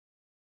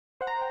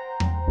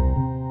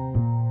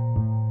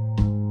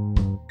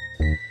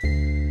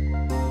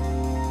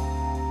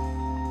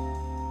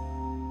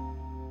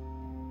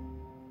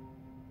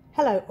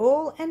Hello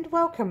all and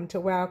welcome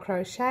to Wow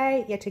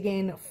Crochet yet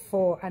again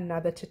for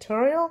another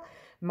tutorial.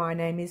 My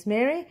name is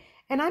Mary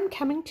and I'm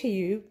coming to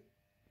you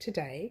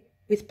today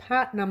with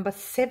part number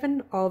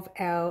 7 of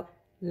our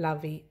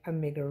Lovey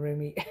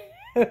amigurumi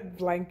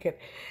blanket.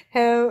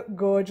 How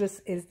gorgeous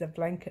is the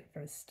blanket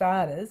for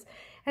starters?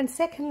 And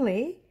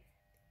secondly,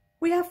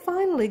 we are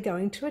finally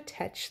going to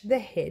attach the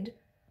head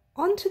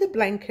onto the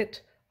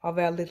blanket of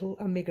our little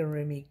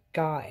amigurumi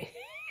guy.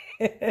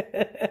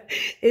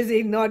 Is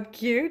he not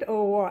cute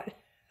or what?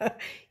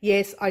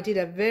 Yes, I did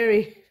a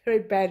very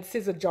bad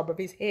scissor job of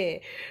his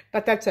hair,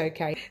 but that's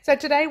okay. So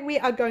today we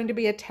are going to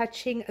be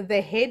attaching the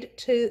head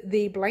to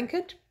the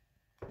blanket,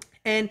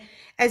 and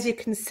as you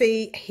can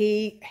see,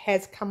 he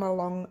has come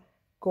along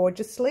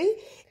gorgeously.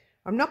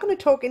 I'm not going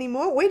to talk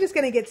anymore. We're just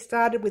going to get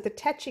started with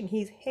attaching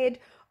his head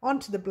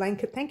onto the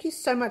blanket. Thank you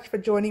so much for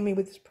joining me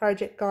with this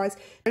project, guys.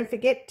 Don't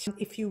forget,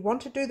 if you want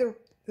to do the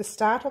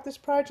start of this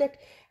project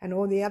and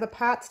all the other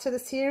parts to the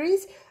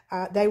series,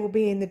 they will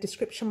be in the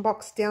description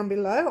box down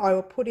below. I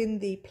will put in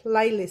the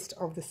playlist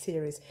of the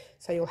series,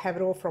 so you'll have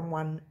it all from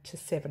 1 to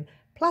 7,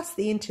 plus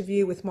the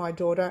interview with my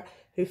daughter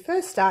who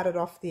first started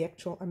off the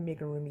actual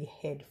amigurumi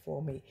head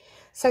for me.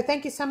 So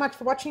thank you so much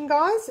for watching,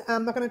 guys.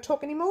 I'm not going to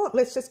talk anymore.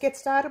 Let's just get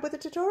started with the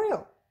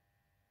tutorial.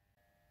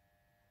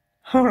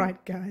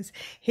 Alright guys,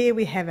 here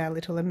we have our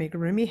little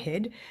amigurumi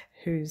head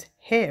whose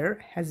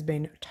hair has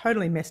been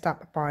totally messed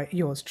up by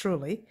yours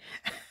truly.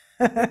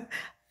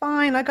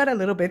 Fine, I got a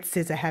little bit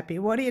scissor happy.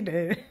 What do you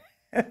do?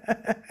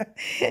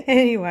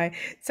 Anyway,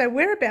 so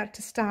we're about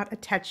to start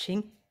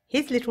attaching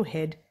his little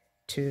head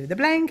to the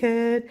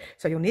blanket.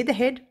 So you'll need the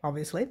head,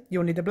 obviously.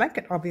 You'll need the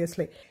blanket,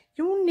 obviously.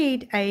 You'll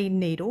need a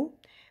needle,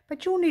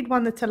 but you'll need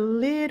one that's a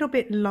little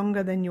bit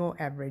longer than your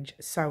average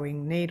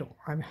sewing needle.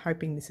 I'm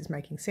hoping this is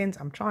making sense.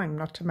 I'm trying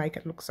not to make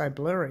it look so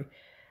blurry,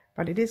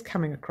 but it is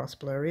coming across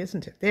blurry,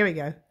 isn't it? There we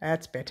go.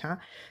 That's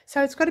better.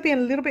 So it's got to be a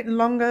little bit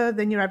longer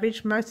than your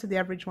average. Most of the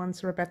average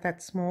ones are about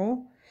that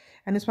small,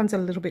 and this one's a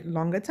little bit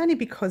longer. It's only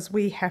because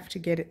we have to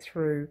get it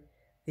through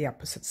the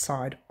opposite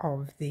side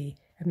of the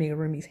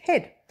amigurumi's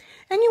head.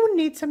 And you will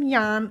need some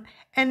yarn,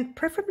 and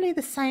preferably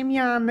the same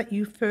yarn that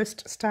you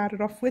first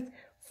started off with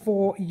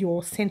for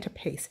your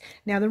centerpiece.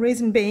 Now the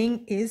reason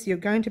being is you're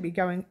going to be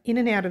going in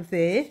and out of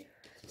there,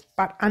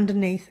 but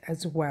underneath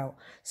as well.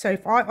 So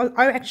if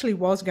I actually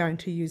was going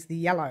to use the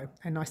yellow,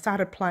 and I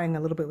started playing a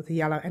little bit with the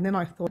yellow, and then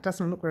I thought it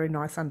doesn't look very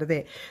nice under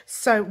there.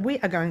 So we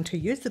are going to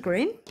use the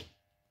green,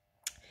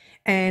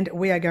 and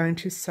we are going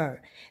to sew.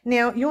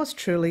 Now yours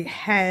truly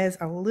has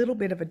a little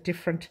bit of a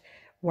different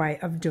way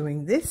of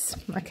doing this,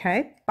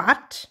 okay?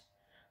 But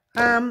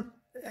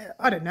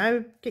I don't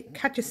know,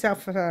 cut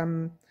yourself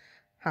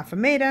half a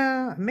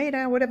metre,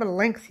 whatever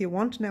length you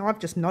want. Now I've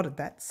just knotted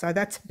that, so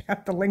that's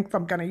about the length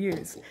I'm going to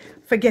use.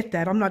 Forget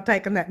that, I'm not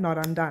taking that knot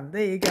undone.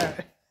 There you go.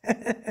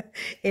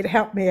 It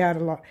helped me out a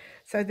lot.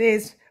 So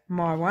there's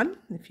my one.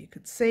 If you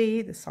could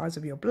see the size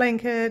of your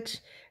blanket,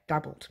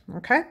 doubled.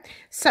 Okay,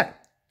 so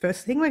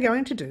first thing we're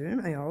going to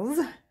do is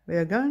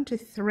we're going to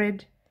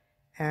thread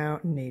our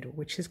needle,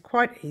 which is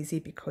quite easy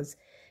because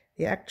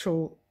the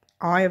actual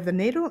eye of the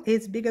needle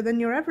is bigger than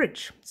your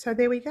average. So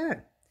there we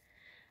go.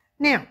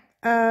 Now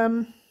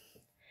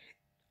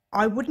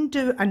I wouldn't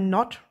do a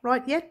knot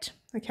right yet.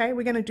 Okay,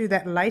 we're going to do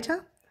that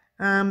later.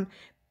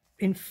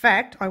 In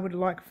fact, I would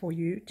like for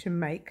you to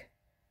make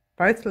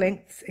both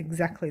lengths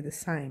exactly the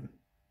same,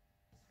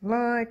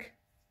 like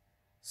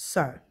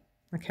so.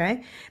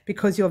 Okay,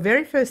 because your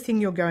very first thing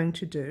you're going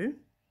to do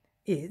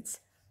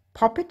is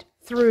pop it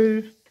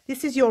through.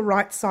 This is your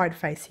right side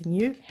facing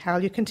you. How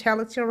you can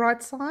tell it's your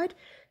right side?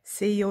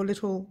 See your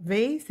little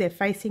V's? They're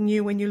facing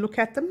you when you look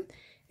at them.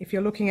 If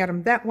you're looking at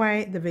them that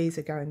way, the V's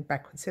are going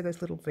backwards. See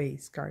those little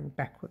V's going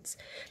backwards.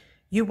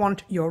 You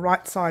want your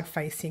right side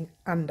facing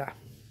under,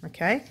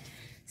 okay?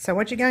 So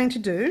what you're going to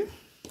do,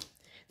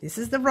 this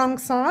is the wrong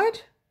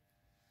side,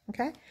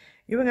 okay?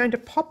 You are going to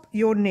pop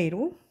your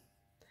needle,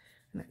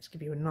 and let's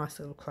give you a nice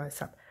little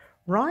close-up,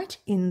 right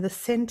in the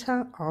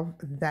center of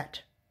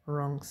that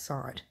wrong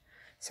side.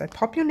 So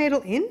pop your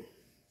needle in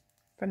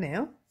for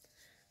now,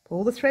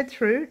 pull the thread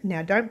through.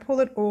 Now don't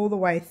pull it all the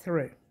way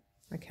through,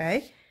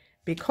 okay?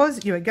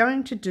 Because you are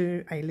going to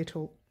do a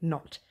little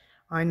knot.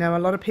 I know a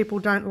lot of people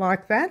don't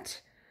like that.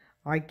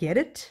 I get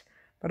it,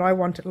 but I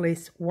want at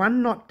least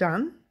one knot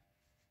done,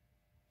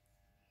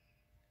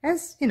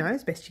 as you know,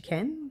 as best you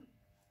can.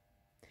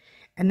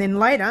 And then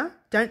later,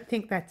 don't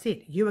think that's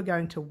it. You are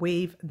going to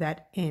weave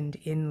that end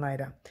in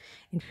later,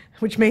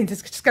 which means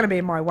it's just going to be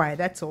in my way,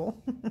 that's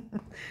all.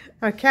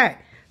 Okay,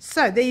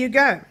 so there you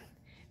go.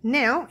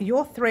 Now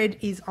your thread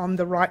is on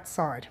the right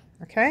side,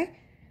 okay?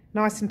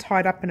 Nice and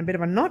tied up in a bit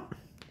of a knot.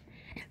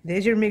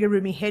 There's your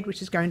amigurumi head,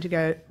 which is going to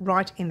go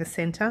right in the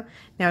center.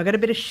 Now I've got a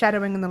bit of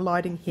shadowing in the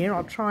lighting here.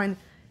 I'll try and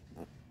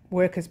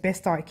work as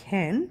best I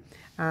can,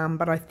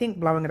 but I think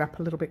blowing it up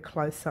a little bit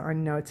closer, I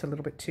know it's a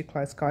little bit too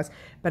close, guys,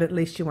 but at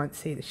least you won't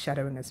see the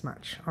shadowing as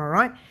much. All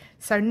right,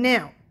 so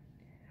now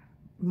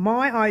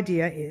my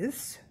idea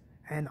is,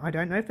 and I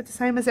don't know if it's the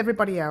same as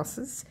everybody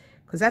else's,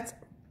 because that's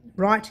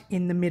right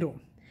in the middle.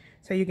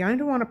 So you're going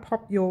to want to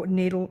pop your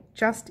needle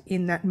just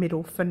in that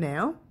middle for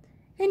now.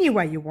 Any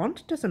way you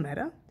want, doesn't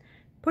matter.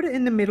 Put it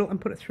in the middle and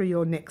put it through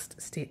your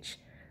next stitch.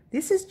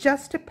 This is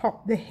just to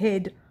pop the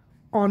head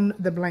on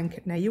the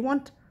blanket. Now you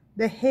want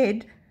the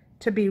head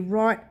to be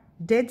right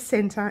dead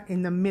center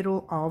in the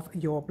middle of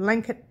your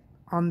blanket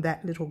on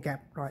that little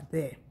gap right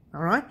there.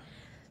 All right.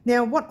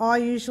 Now what I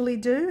usually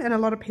do, and a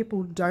lot of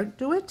people don't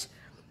do it,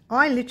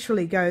 I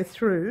literally go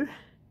through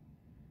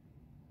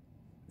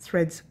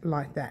threads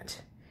like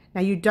that.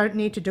 Now you don't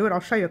need to do it.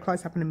 I'll show you a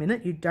close up in a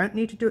minute. You don't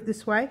need to do it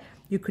this way.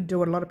 You could do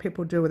what a lot of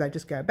people do where they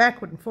just go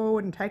backward and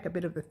forward and take a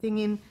bit of the thing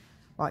in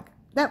like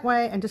that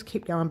way and just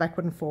keep going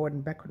backward and forward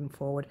and backward and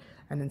forward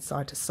and then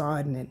side to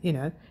side and then, you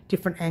know,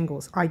 different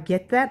angles. I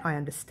get that. I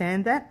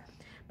understand that.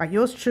 But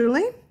yours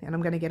truly, and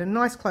I'm going to get a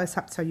nice close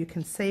up so you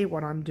can see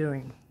what I'm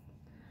doing.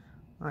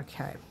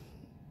 Okay.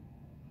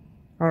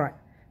 All right.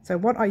 So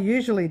what I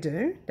usually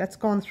do, that's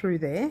gone through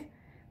there.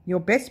 Your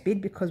best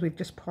bid, because we've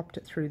just popped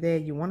it through there,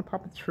 you want to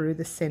pop it through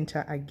the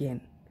center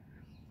again.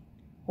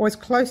 Or as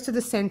close to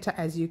the center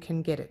as you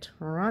can get it.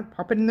 All right.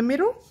 Pop it in the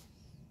middle.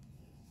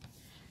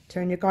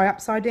 Turn your guy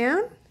upside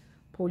down.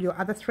 Pull your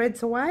other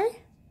threads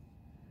away.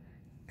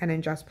 And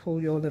then just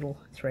pull your little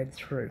thread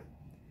through.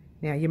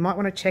 Now you might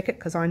want to check it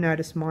because I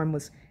noticed mine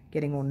was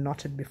getting all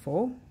knotted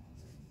before.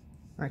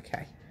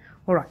 Okay.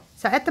 All right.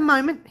 So at the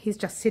moment, he's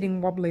just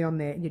sitting wobbly on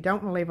there. You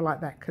don't want to leave it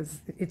like that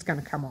because it's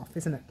going to come off,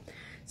 isn't it?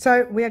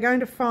 So we are going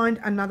to find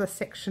another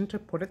section to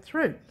put it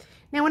through.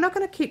 Now we're not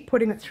going to keep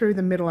putting it through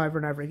the middle over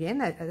and over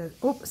again.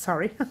 Oops,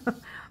 sorry.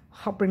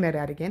 I'll bring that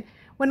out again.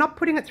 We're not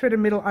putting it through the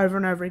middle over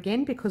and over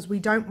again because we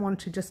don't want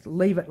to just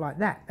leave it like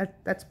that.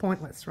 That's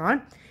pointless,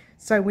 right?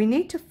 So we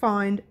need to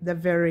find the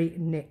very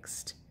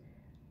next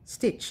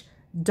stitch.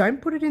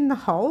 Don't put it in the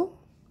hole.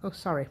 Oh,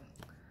 sorry.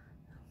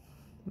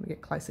 Let me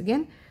get close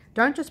again.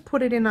 Don't just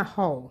put it in a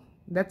hole.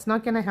 That's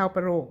not going to help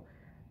at all.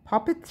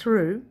 Pop it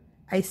through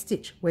a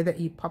stitch, whether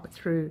you pop it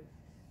through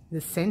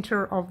the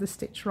center of the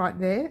stitch right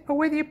there or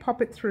whether you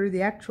pop it through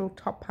the actual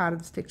top part of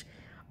the stitch.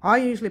 I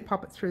usually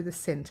pop it through the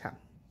center.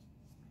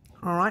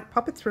 All right,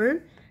 pop it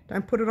through.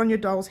 Don't put it on your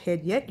doll's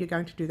head yet. You're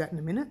going to do that in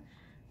a minute.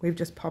 We've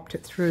just popped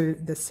it through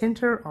the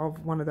center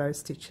of one of those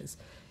stitches.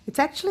 It's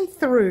actually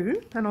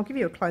through, and I'll give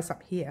you a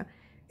close-up here,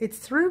 it's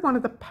through one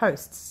of the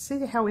posts.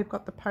 See how we've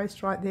got the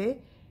post right there?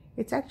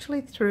 It's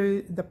actually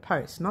through the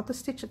post, not the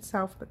stitch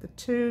itself, but the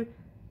two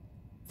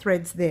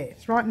threads there.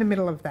 It's right in the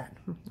middle of that.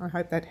 I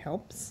hope that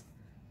helps.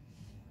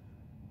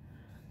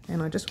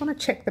 And I just want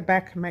to check the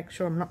back and make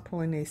sure I'm not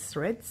pulling these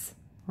threads.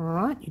 All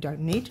right, you don't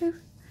need to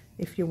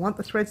if you want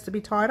the threads to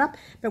be tied up.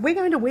 But we're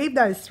going to weave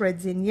those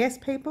threads in. Yes,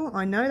 people,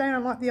 I know they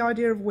don't like the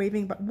idea of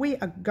weaving, but we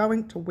are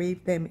going to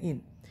weave them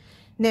in.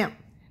 Now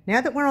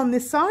that we're on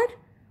this side,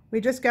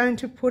 we're just going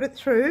to put it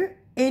through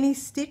any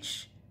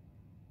stitch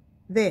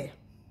there.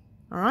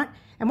 All right,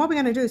 and what we're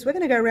going to do is we're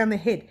going to go around the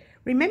head.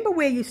 Remember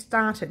where you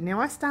started.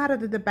 Now I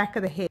started at the back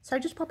of the head, so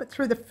just pop it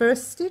through the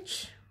first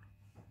stitch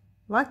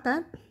like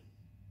that,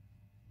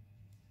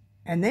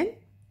 and then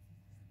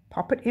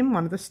pop it in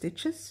one of the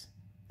stitches.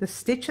 The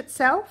stitch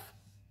itself,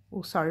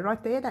 oh sorry,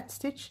 right there, that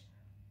stitch,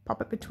 pop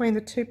it between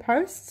the two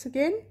posts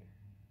again,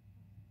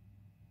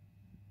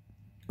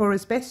 or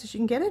as best as you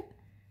can get it,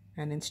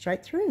 and then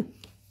straight through.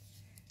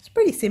 It's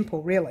pretty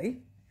simple, really.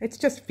 It's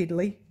just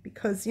fiddly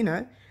because, you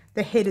know,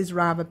 the head is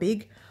rather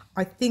big.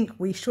 I think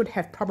we should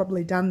have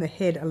probably done the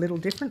head a little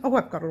different. Oh,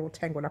 I've got it all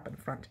tangled up in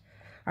front.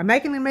 I'm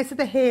making a mess of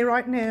the hair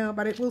right now,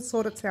 but it will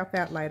sort itself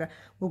out later.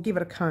 We'll give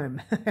it a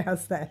comb.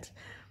 How's that?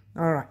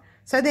 All right.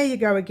 So there you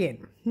go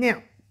again.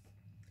 Now,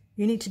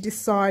 you need to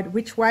decide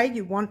which way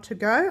you want to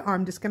go.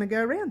 I'm just going to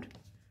go around.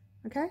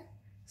 Okay?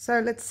 So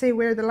let's see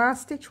where the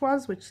last stitch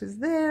was, which is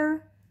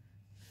there.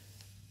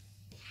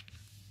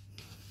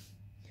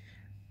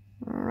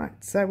 All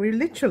right. So we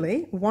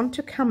literally want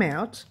to come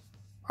out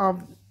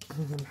of...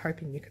 I'm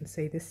hoping you can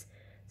see this.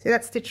 See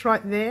that stitch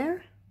right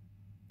there?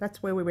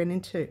 That's where we went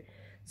into.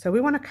 So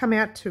we want to come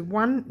out to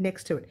one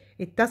next to it.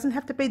 It doesn't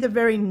have to be the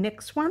very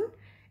next one.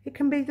 It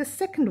can be the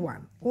second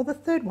one or the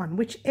third one,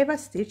 whichever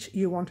stitch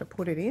you want to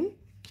put it in.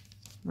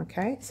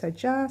 Okay, so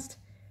just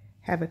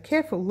have a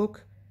careful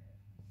look.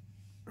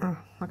 Oh,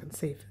 I can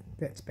see if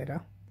that's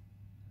better.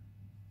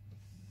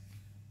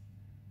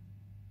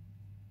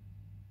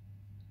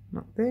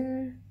 Not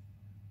there.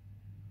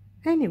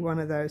 Any one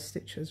of those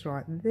stitches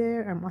right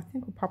there, and I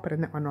think we'll pop it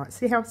in that one right.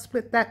 See how I've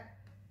split that?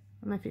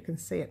 I don't know if you can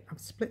see it.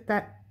 I've split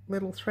that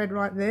little thread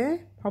right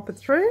there. Pop it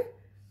through.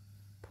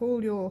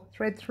 Pull your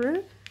thread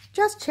through.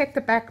 Just check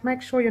the back.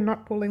 Make sure you're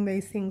not pulling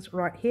these things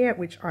right here,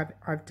 which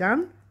I've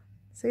done.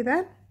 See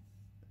that?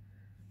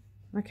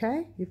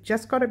 Okay, you've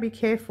just got to be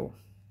careful.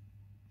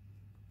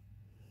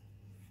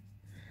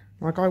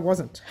 Like I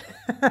wasn't.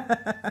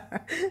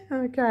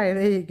 Okay,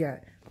 there you go.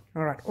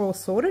 All right, all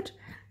sorted.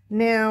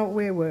 Now,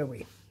 where were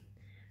we?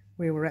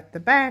 We were at the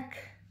back.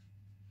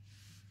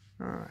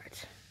 All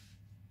right.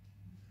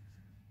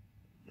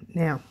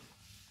 Now,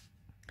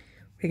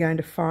 we're going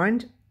to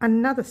find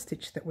another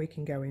stitch that we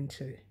can go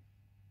into,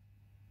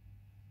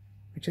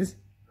 which is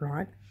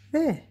right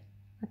there.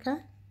 Okay.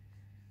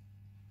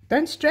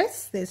 Don't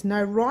stress, there's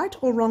no right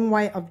or wrong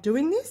way of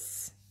doing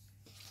this.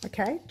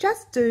 Okay,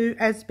 just do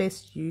as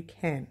best you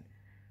can.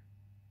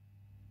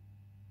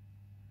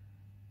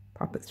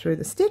 Pop it through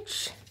the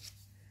stitch.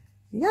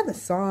 The other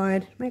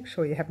side, make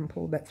sure you haven't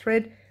pulled that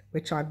thread,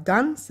 which I've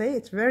done. See,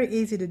 it's very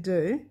easy to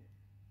do.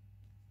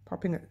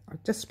 Popping it,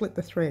 I've just split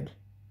the thread.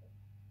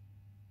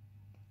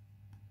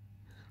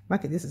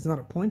 Lucky this is not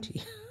a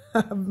pointy,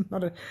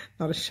 not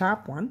a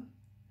sharp one.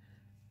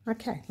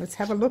 Okay, let's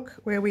have a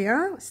look where we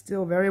are.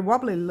 Still very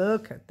wobbly.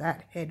 Look at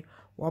that head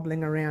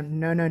wobbling around.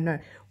 No, no, no.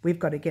 We've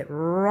got to get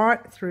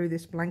right through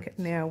this blanket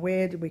now.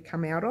 Where did we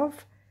come out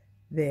of?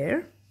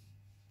 There.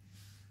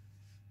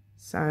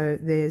 So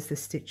there's the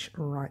stitch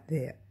right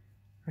there.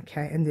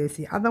 Okay, and there's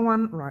the other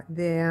one right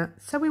there.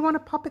 So we want to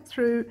pop it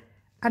through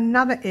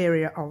another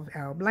area of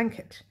our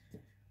blanket.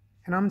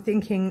 And I'm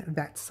thinking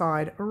that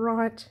side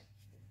right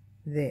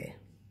there.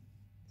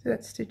 So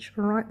that stitch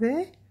right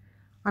there.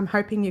 I'm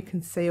hoping you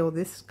can see all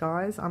this,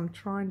 guys. I'm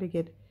trying to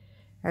get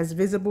as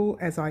visible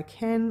as I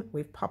can.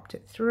 We've popped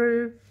it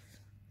through.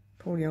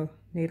 Pull your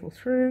needle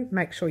through.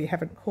 Make sure you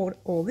haven't caught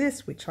all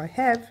this, which I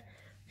have.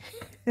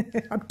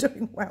 I'm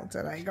doing well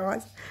today,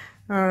 guys.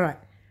 All right.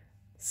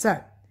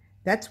 So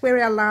that's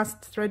where our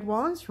last thread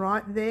was,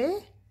 right there.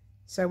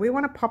 So we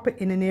want to pop it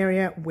in an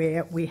area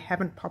where we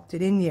haven't popped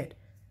it in yet.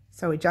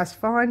 So we just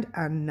find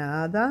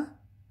another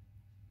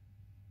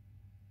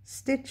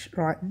stitch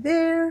right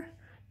there.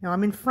 Now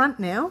I'm in front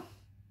now.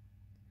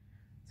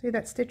 See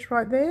that stitch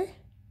right there?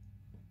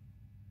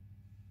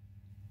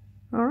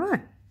 All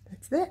right,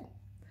 that's that.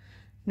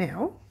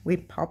 Now we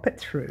pop it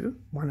through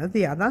one of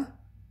the other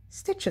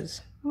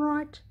stitches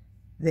right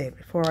there.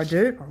 Before I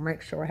do, I'll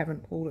make sure I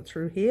haven't pulled it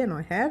through here, and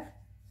I have.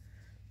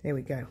 There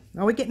we go.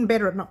 Oh, we're getting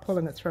better at not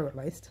pulling it through at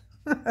least.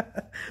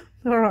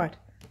 All right,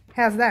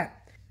 how's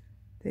that?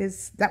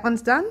 There's that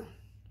one's done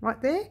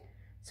right there.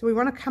 So we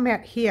want to come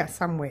out here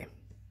somewhere.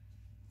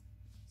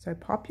 So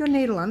pop your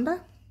needle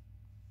under.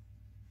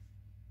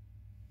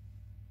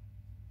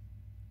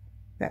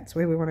 That's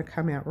where we want to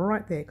come out,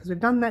 right there, because we've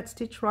done that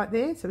stitch right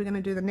there. So we're going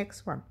to do the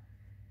next one.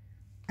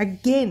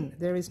 Again,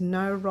 there is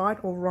no right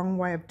or wrong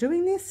way of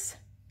doing this.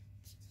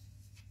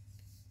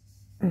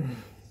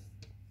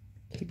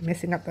 Keep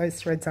messing up those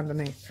threads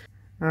underneath.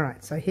 All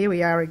right, so here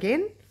we are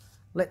again.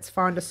 Let's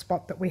find a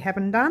spot that we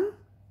haven't done.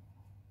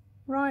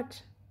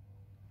 Right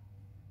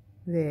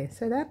there,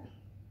 see that?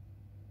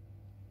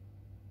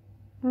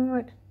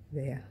 Right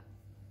there.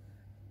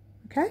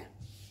 Okay,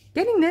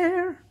 getting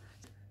there.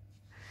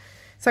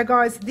 So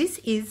guys, this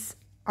is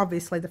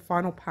obviously the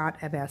final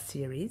part of our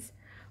series.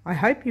 I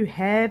hope you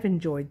have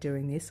enjoyed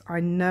doing this.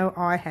 I know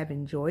I have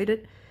enjoyed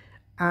it.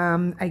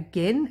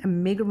 Again,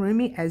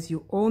 amigurumi, as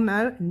you all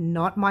know,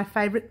 not my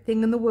favorite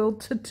thing in the world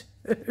to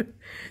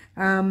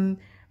do.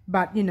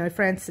 But you know,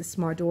 Frances,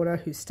 my daughter,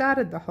 who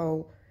started the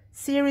whole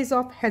series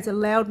off, has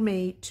allowed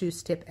me to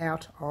step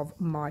out of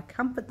my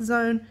comfort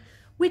zone,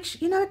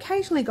 which, you know,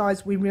 occasionally,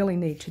 guys, we really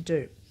need to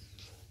do.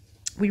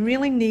 We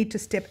really need to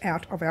step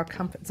out of our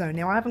comfort zone.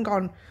 Now, I haven't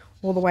gone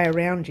all the way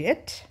around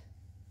yet.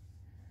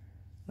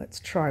 Let's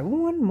try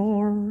one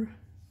more.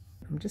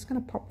 I'm just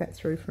going to pop that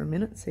through for a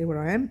minute, see where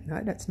I am.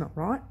 No, that's not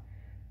right.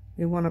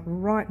 We want it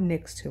right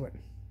next to it,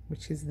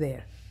 which is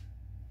there.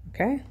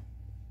 Okay?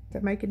 Does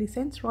that make any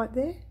sense right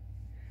there?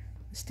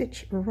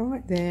 Stitch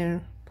right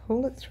there,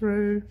 pull it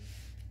through,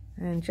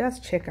 and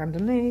just check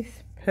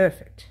underneath.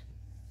 Perfect.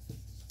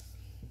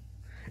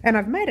 And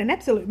I've made an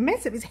absolute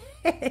mess of his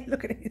hair.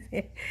 Look at his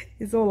hair.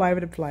 It's all over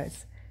the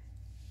place.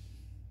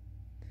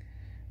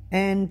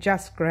 And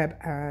just grab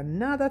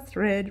another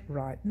thread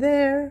right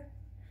there.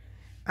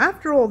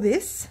 After all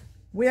this,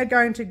 we are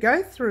going to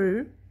go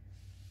through,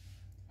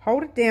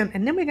 hold it down,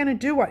 and then we're going to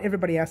do what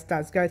everybody else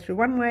does. Go through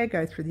one way,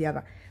 go through the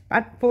other.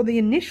 But for the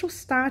initial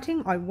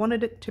starting, I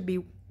wanted it to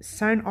be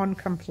sewn on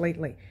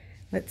completely.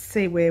 Let's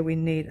see where we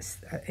need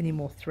any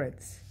more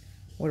threads.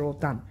 We're all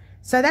done.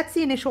 So that's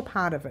the initial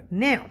part of it.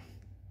 Now,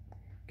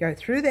 go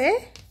through there,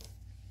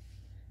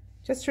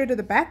 just through to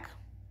the back.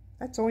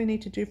 That's all you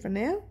need to do for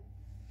now.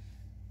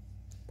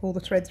 Pull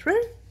the thread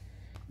through.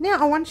 Now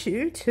I want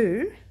you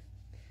to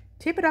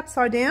tip it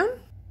upside down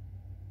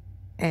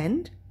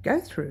and go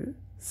through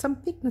some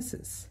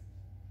thicknesses.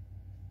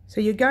 So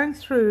you're going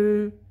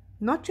through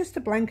not just the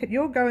blanket,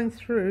 you're going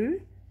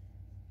through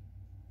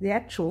the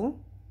actual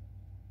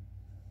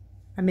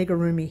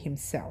amigurumi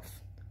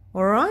himself.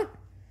 All right?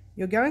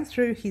 You're going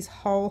through his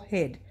whole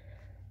head.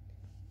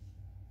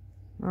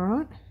 All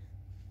right,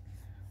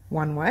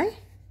 one way.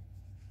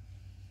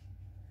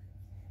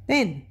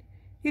 Then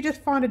you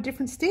just find a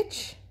different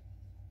stitch.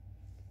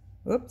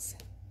 Oops.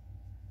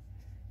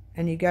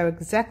 And you go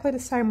exactly the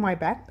same way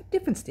back, but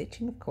different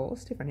stitching, of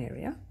course, different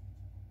area.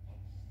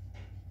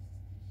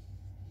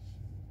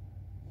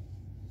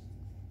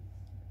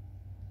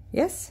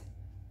 Yes.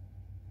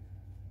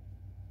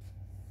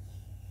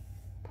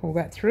 Pull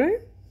that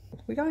through.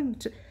 We're going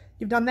to,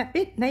 you've done that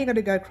bit, now you've got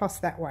to go across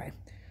that way.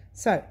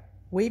 So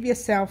weave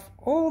yourself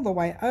all the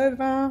way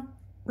over,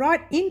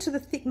 right into the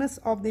thickness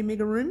of the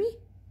amigurumi.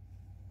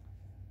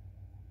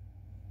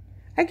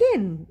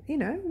 Again, you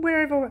know,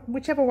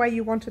 whichever way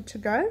you want it to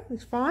go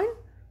is fine.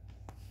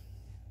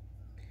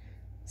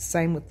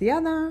 Same with the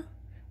other.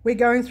 We're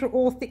going through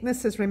all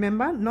thicknesses,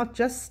 remember, not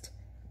just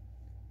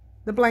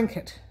the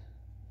blanket.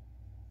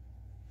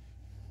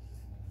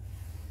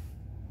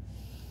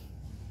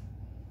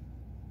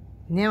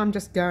 Now I'm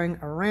just going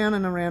around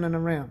and around and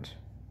around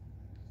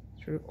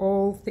through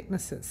all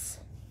thicknesses.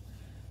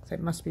 So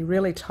it must be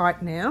really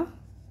tight now.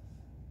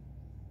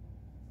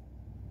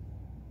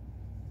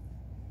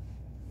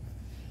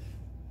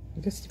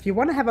 Just if you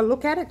want to have a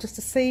look at it, just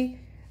to see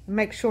and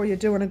make sure you're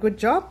doing a good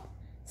job.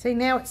 See,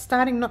 now it's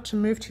starting not to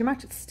move too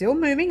much. It's still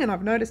moving, and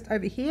I've noticed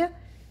over here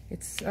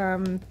it's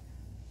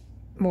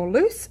more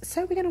loose.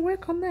 So we're going to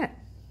work on that.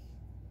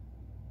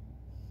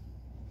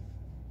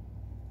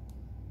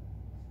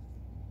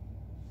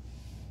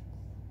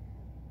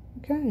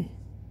 Okay.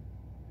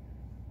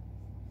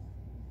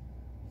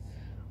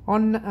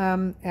 On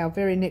our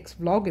very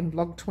next vlog, in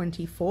vlog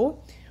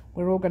 24,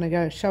 we're all going to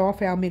go show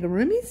off our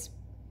amigurumis.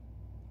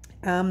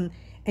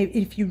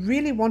 If you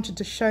really wanted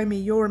to show me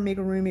your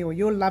amigurumi or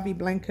your Lovey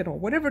blanket or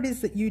whatever it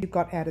is that you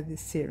got out of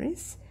this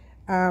series,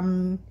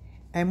 and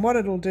what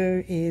it'll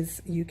do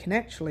is you can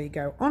actually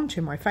go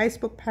onto my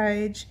Facebook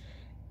page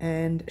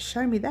and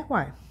show me that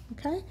way,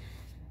 okay?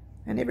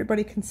 And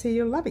everybody can see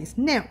your Loveys.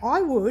 Now,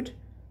 I would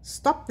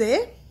stop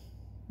there,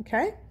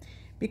 okay?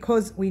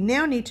 Because we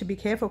now need to be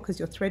careful because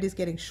your thread is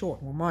getting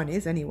short. Well, mine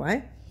is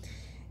anyway.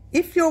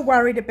 If you're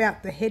worried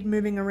about the head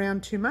moving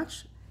around too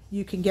much,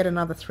 you can get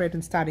another thread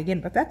and start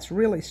again, but that's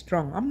really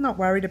strong. I'm not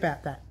worried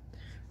about that.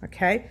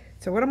 Okay,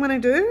 so what I'm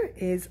going to do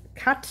is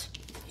cut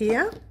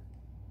here.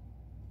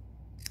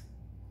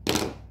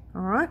 All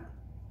right.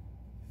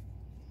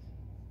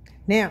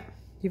 Now,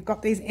 you've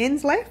got these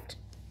ends left.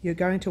 You're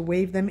going to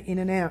weave them in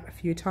and out a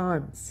few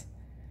times.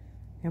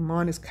 Now,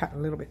 mine is cut a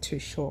little bit too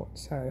short,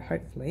 so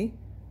hopefully...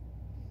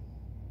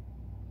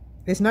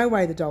 There's no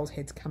way the doll's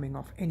head's coming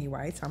off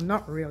anyway, so I'm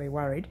not really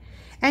worried.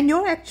 And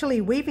you're actually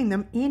weaving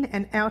them in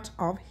and out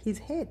of his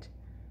head.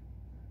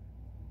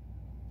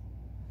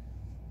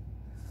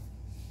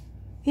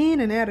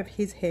 In and out of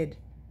his head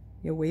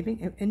you're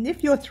weaving. And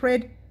if your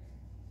thread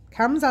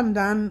comes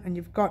undone and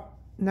you've got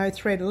no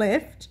thread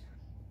left,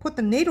 put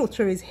the needle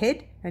through his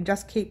head and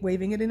just keep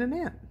weaving it in and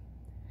out.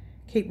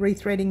 Keep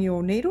rethreading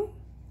your needle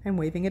and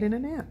weaving it in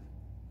and out.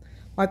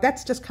 Like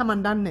that's just come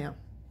undone now.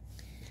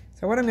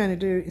 So what I'm going to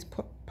do is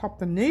pop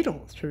the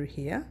needle through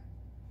here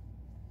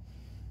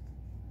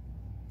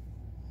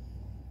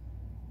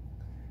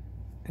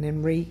and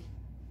then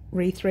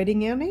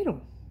rethreading our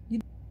needle.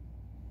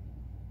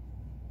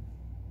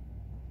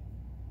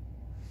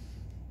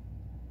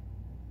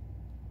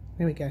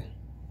 There we go.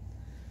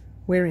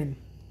 We're in.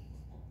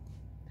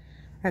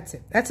 That's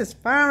it. That's as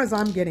far as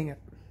I'm getting it.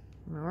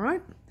 All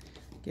right.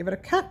 Give it a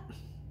cut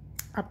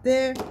up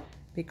there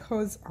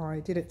because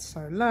I did it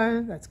so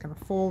low. That's going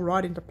to fall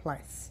right into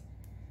place.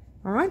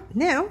 All right,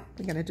 now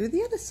we're going to do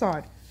the other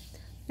side.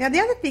 Now the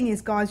other thing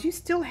is, guys, you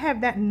still have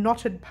that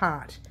knotted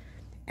part.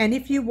 And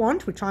if you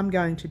want, which I'm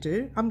going to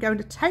do, I'm going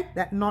to take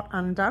that knot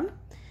undone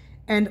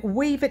and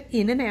weave it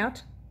in and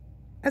out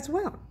as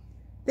well.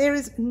 There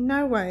is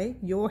no way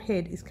your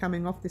head is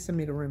coming off this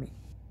amigurumi.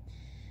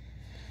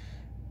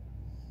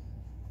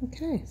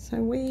 Okay, so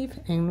weave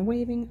and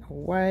weaving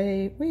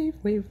away, weave,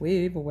 weave,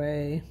 weave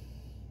away.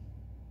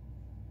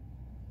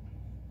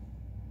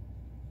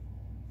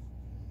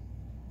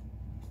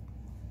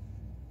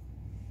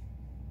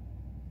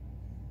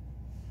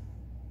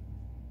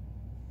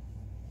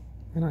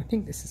 And I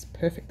think this is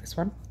perfect, this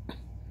one.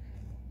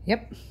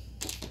 Yep.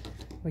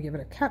 We'll give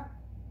it a cut.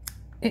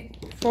 It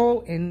will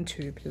fall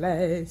into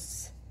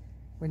place.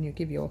 When you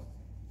give your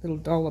little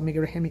doll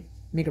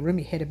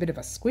amigurumi head a bit of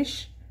a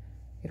squish,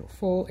 it'll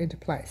fall into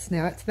place.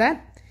 Now that's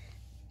that.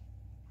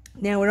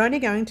 Now we're only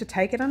going to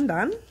take it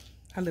undone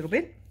a little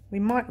bit. We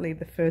might leave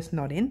the first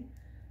knot in.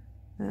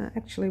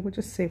 Actually, we'll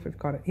just see if we've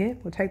got it. Yeah,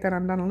 we'll take that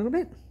undone a little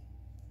bit.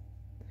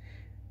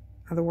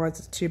 Otherwise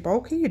it's too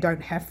bulky. You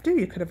don't have to.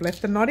 You could have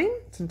left the knot in.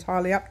 It's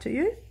entirely up to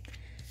you.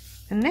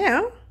 And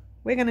now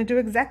we're going to do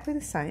exactly the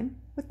same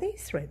with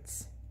these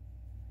threads.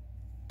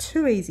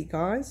 Too easy,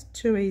 guys.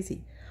 Too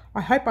easy.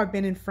 I hope I've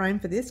been in frame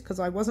for this because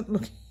I wasn't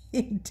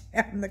looking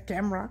down the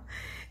camera.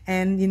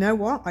 And you know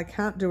what? I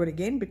can't do it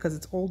again because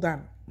it's all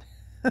done.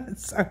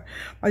 So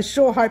I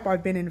sure hope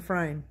I've been in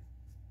frame.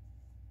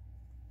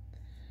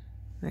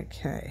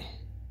 Okay.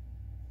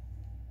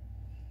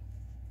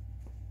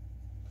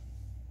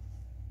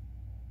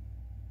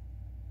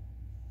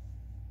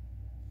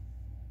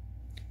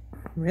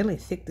 Really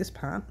thick, this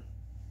part.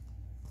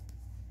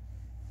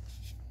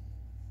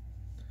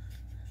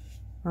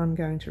 I'm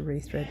going to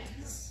rethread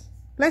this.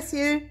 Bless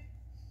you.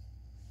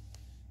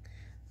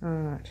 All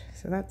right,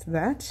 so that's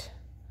that.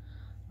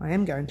 I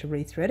am going to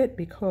rethread it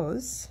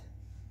because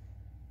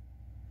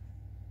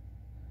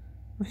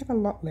I have a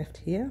lot left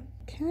here.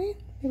 Okay,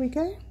 here we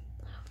go.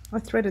 I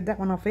threaded that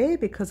one off air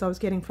because I was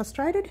getting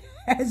frustrated,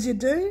 as you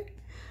do.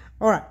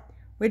 All right,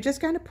 we're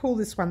just going to pull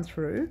this one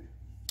through.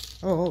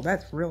 Oh,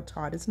 that's real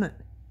tight, isn't it?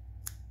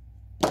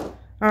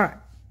 All right,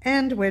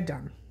 And we're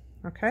done.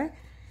 Okay,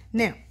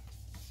 now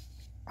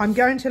I'm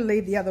going to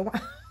leave the other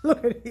one.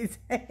 Look at his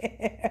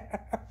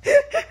hair.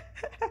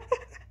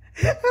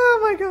 Oh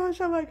my gosh,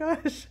 oh my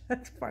gosh.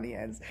 That's funny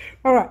as.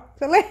 All right,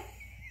 so let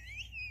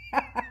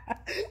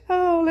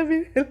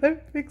me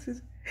fix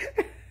this.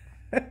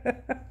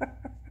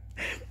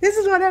 This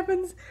is what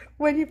happens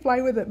when you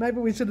play with it. Maybe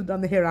we should have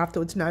done the hair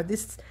afterwards. No,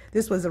 this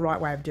was the right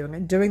way of doing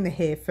it. Doing the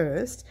hair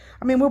first.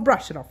 I mean, we'll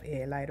brush it off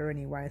hair later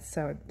anyway,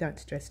 so don't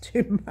stress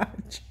too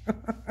much.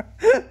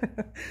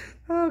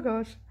 Oh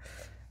gosh.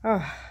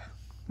 Oh,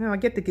 now I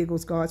get the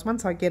giggles, guys.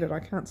 Once I get it, I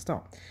can't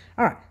stop.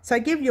 All right, so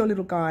give your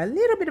little guy a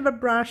little bit of a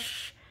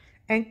brush,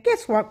 and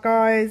guess what,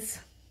 guys?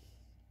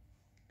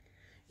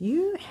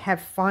 You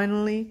have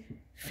finally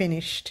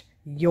finished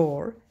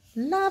your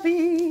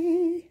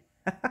Lovey.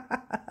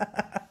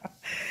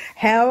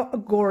 How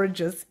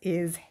gorgeous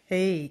is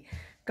he?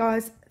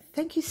 Guys,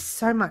 thank you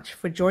so much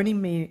for joining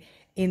me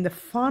in the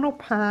final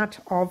part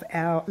of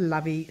our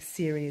Lovey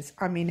series.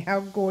 I mean,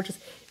 how gorgeous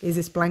is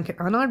this blanket?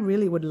 And I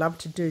really would love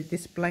to do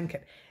this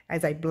blanket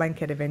as a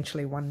blanket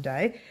eventually one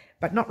day,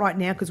 but not right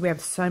now because we have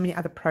so many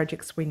other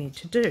projects we need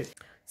to do.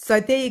 So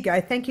there you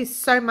go. Thank you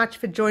so much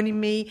for joining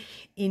me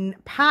in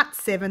part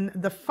 7,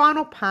 the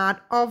final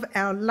part of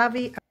our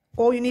Lovey.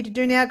 All you need to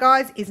do now,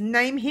 guys, is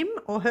name him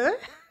or her.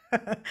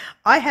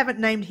 I haven't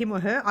named him or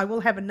her. I will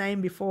have a name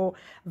before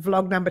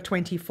vlog number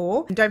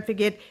 24. And don't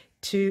forget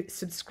to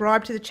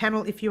subscribe to the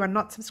channel if you are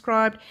not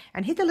subscribed,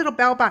 and hit the little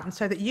bell button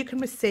so that you can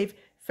receive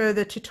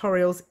further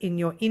tutorials in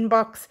your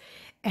inbox.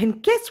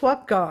 And guess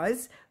what,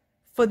 guys?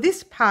 For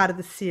this part of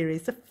the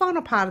series, the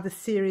final part of the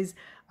series,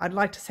 I'd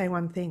like to say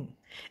one thing.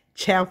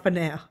 Ciao for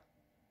now.